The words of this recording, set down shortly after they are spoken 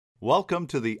Welcome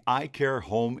to the Icare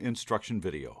Home instruction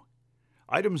video.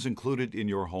 Items included in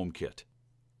your home kit: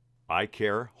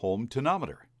 Icare Home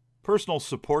tonometer, personal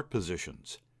support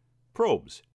positions,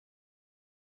 probes,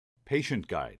 patient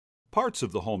guide, parts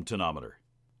of the home tonometer,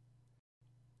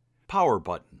 power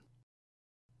button,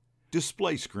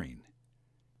 display screen,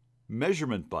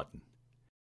 measurement button,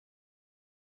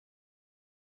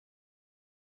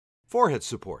 forehead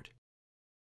support,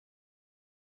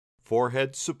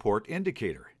 forehead support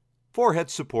indicator, forehead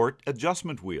support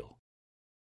adjustment wheel,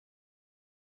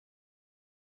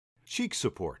 cheek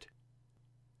support,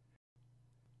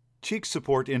 cheek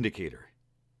support indicator,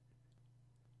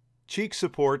 cheek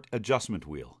support adjustment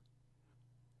wheel,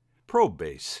 probe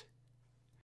base.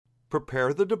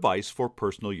 Prepare the device for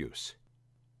personal use.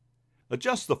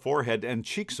 Adjust the forehead and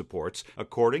cheek supports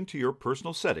according to your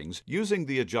personal settings using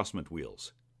the adjustment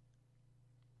wheels.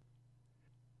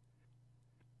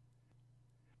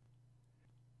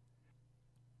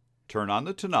 Turn on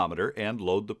the tonometer and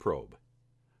load the probe.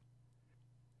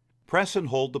 Press and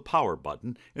hold the power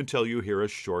button until you hear a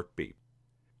short beep.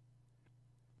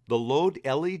 The load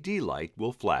LED light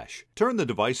will flash. Turn the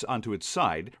device onto its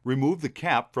side, remove the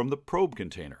cap from the probe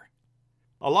container.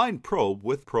 Align probe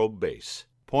with probe base.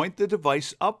 Point the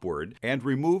device upward and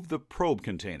remove the probe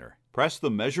container. Press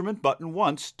the measurement button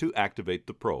once to activate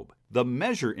the probe. The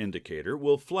measure indicator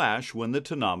will flash when the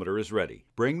tonometer is ready.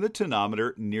 Bring the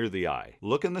tonometer near the eye.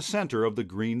 Look in the center of the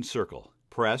green circle.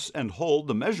 Press and hold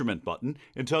the measurement button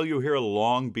until you hear a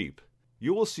long beep.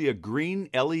 You will see a green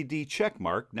LED check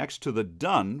mark next to the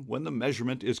Done when the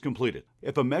measurement is completed.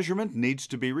 If a measurement needs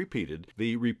to be repeated,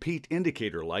 the Repeat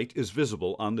indicator light is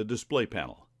visible on the display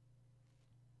panel.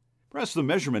 Press the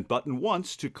measurement button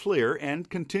once to clear and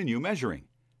continue measuring.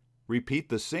 Repeat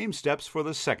the same steps for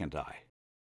the second eye.